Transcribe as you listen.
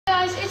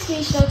it's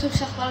me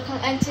Shakbarkan,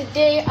 and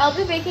today I'll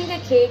be baking a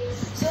cake.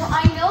 So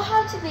I know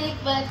how to bake,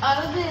 but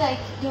I will be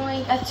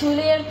doing a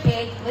 2-layer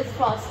cake with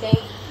frosting.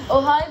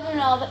 وهاي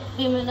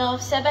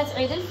بمناسبة 7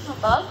 عيد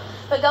الفطر.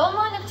 فقبل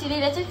ما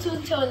نبتدي, let's do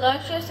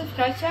like, share,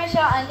 subscribe to our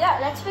channel, and yeah,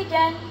 let's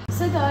begin.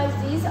 So guys,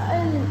 these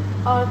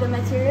are the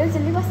materials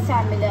اللي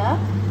بستعملها.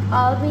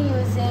 I'll be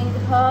using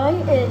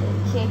هاي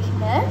cake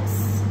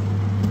mix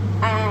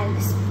and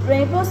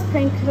rainbow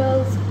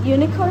sprinkles,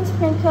 unicorn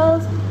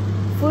sprinkles,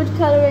 food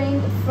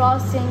coloring,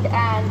 frosting,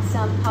 and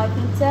some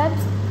piping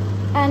tips.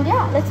 And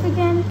yeah, let's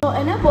begin. So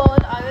in a bowl,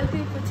 I will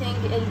be putting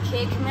a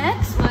cake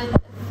mix with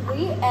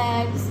 3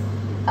 eggs,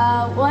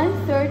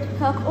 1/3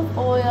 cup of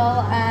oil,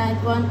 and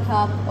 1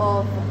 cup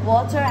of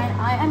water, and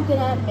I am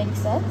gonna mix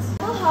it.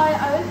 So high,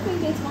 I will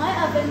preheat my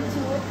oven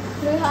to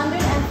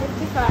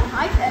 350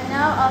 Fahrenheit, and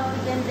now I'll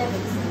begin the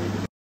mixing.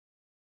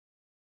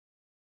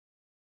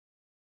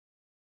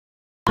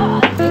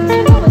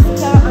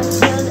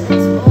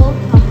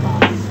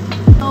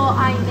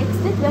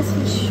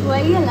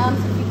 شوية lump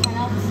if you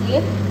cannot see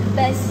it,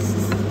 but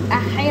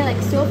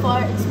so far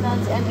it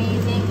smells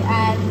amazing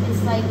and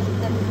it's like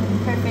the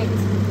perfect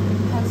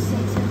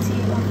consistency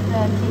of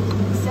the cake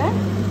mixer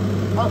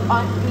or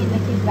the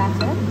cake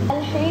batter.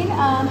 الحين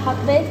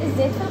حطيت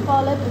الزيت في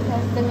القالب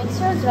because the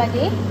mixture is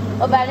ready,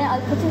 وبعدين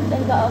I'll put it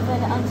in the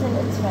oven until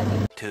it's ready.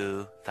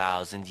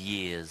 2,000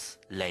 years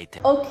later.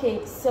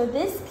 Okay, so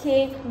this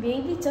cake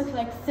maybe took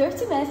like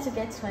 30 minutes to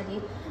get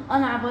ready.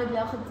 أنا عبالي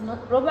بياخد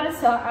ربع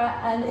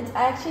ساعة, and it's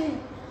actually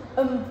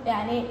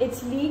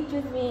it's leaked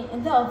with me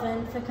in the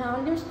oven, فكان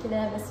عندي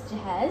مشكلة بس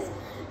جهز.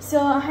 So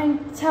الحين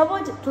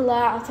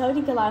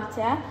توني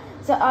قلعته.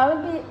 So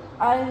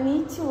I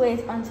need to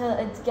wait until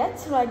it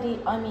gets ready,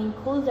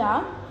 cool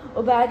down,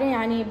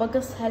 وبعدين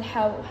بقص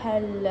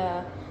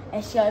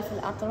هالأشياء في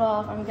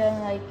الأطراف. I'm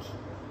gonna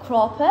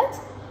crop it,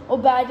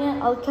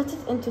 وبعدين I'll cut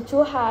it into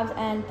 2 halves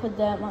and put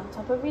them on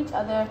top of each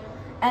other,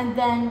 and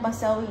then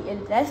بسوي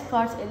last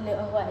part اللي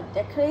هو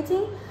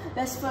decorating.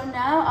 But for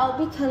now, I'll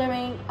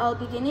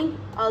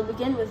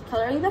begin with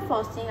coloring the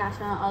frosting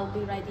عشان I'll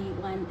be ready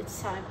when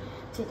it's time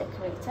to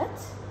decorate it.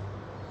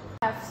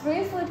 I have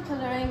 3 food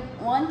coloring,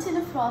 1 tin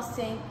of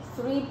frosting,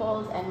 3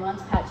 bowls, and 1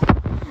 spatula.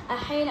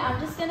 الحين I'm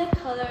just gonna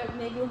color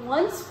maybe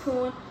 1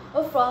 spoon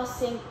of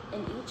frosting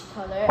in each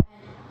color,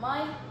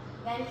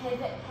 and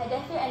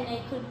هدفي انه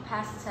يكون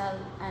pastel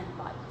and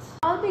white.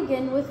 I'll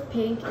begin with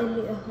pink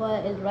اللي هو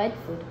red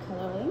food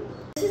coloring.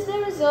 This is the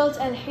result.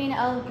 الحين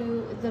I'll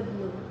do the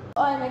blue.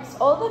 I mixed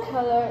all the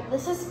color.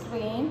 This is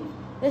green,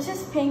 this is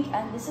pink,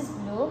 and this is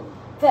blue.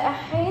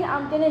 فالحين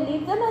I'm gonna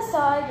leave them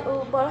aside,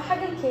 وبروح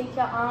حق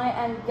الكيكة. I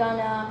am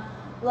gonna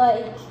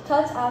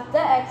cut out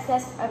the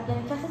excess. I'm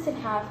gonna cut it in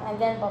half, and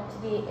then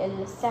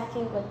ببتدي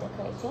stacking with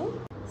decorating.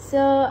 So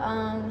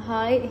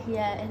هاي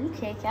هي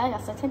الكيكة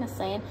قصيتها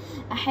نصين.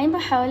 الحين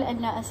بحاول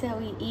ان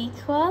اسوي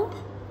equal.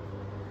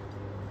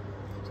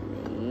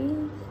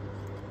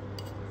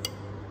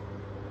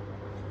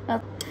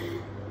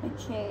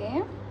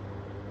 Okay.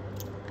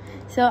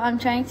 So I'm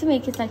trying to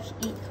make it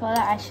equal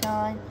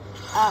عشان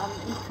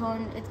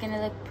it's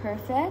gonna look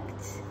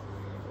perfect.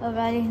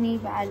 وبعدين هني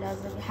بعد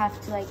لازم you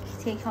have to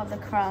take off the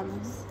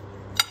crumbs.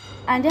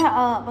 And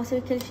yeah,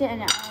 بسوي كل شيء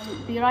and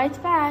I'll be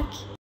right back.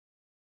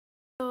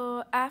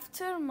 So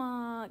after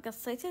my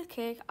قصيت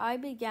الكيك, I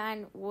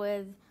began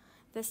with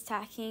the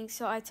stacking.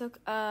 So I took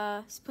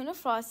a spoon of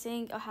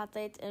frosting, I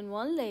حطيت in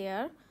 1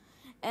 layer,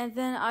 and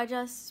then I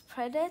just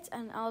spread it,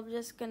 and I'm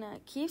just gonna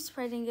keep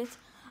spreading it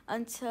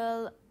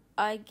until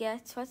I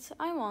get what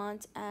I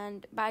want.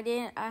 And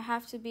بعدين I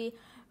have to be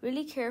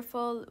really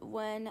careful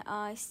when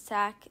I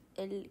stack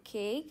the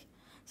cake.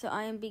 So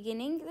I am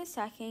beginning the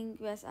stacking,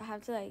 because I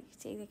have to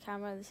take the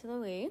camera a little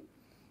away.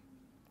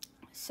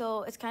 So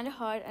it's kind of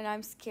hard and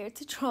I'm scared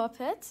to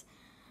drop it,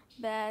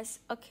 but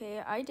okay,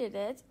 I did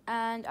it,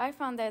 and I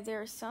found that there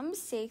are some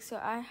mistakes, so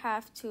I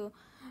have to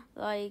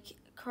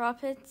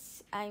crop it,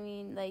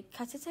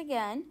 cut it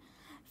again.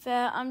 So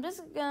I'm just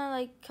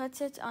gonna cut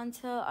it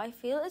until I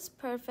feel it's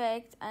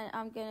perfect, and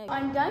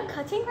I'm done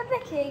cutting with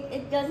the cake.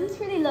 It doesn't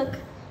really look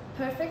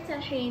perfect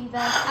الحين,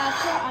 but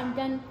after I'm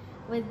done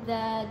with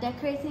the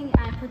decorating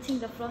and putting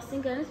the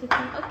frosting on it,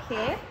 become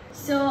okay.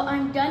 So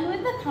I'm done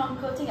with the crumb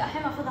coating.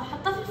 الحين المفروض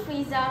احطه في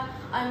الفريزر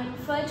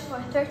fridge for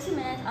 30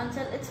 minutes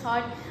until it's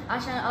hard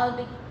عشان I'll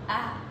be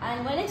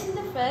and when it's in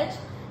the fridge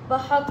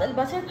بحط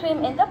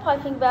buttercream in the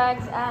piping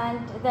bags, and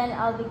then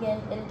I'll begin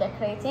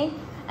decorating.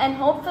 And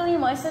hopefully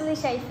ما يصير لي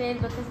شيء fail,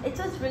 because it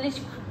was really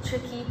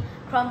tricky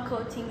crumb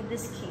coating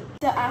this cake.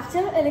 So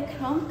after the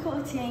crumb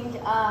coating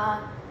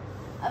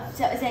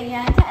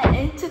زينته, and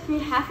it took me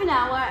half an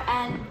hour,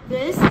 and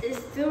this is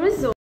the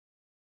result.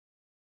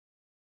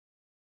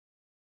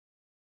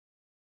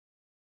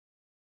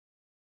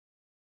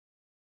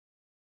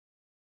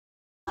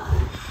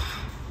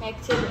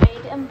 مكتوب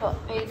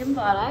عيد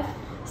مبارك.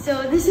 So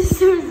this is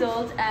the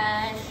result,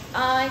 and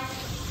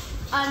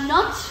I'm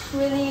not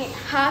really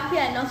happy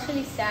and not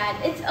really sad.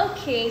 It's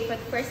okay for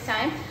the first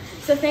time.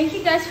 So thank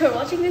you guys for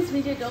watching this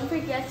video. Don't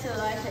forget to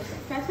like,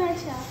 subscribe to my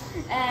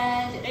channel,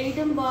 and eat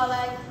them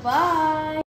bye.